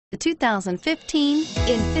The 2015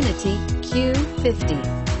 Infiniti Q50.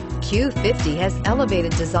 Q50 has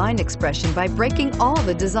elevated design expression by breaking all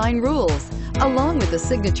the design rules. Along with the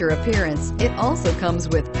signature appearance, it also comes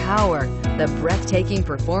with power. The breathtaking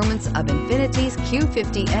performance of Infiniti's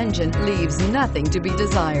Q50 engine leaves nothing to be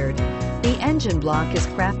desired. The engine block is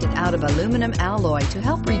crafted out of aluminum alloy to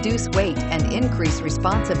help reduce weight and increase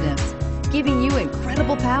responsiveness, giving you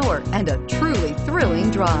incredible power and a truly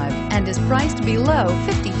thrilling drive, and is priced below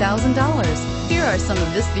 $50,000. Here are some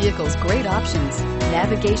of this vehicle's great options: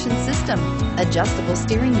 navigation system, adjustable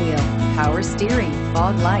steering wheel, power steering,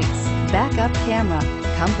 fog lights, backup camera,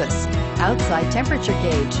 compass, outside temperature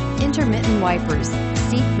gauge, intermittent wipers,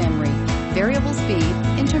 seat memory, variable speed,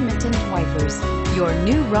 intermittent wipers. Your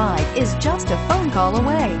new ride is just a phone call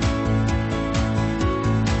away.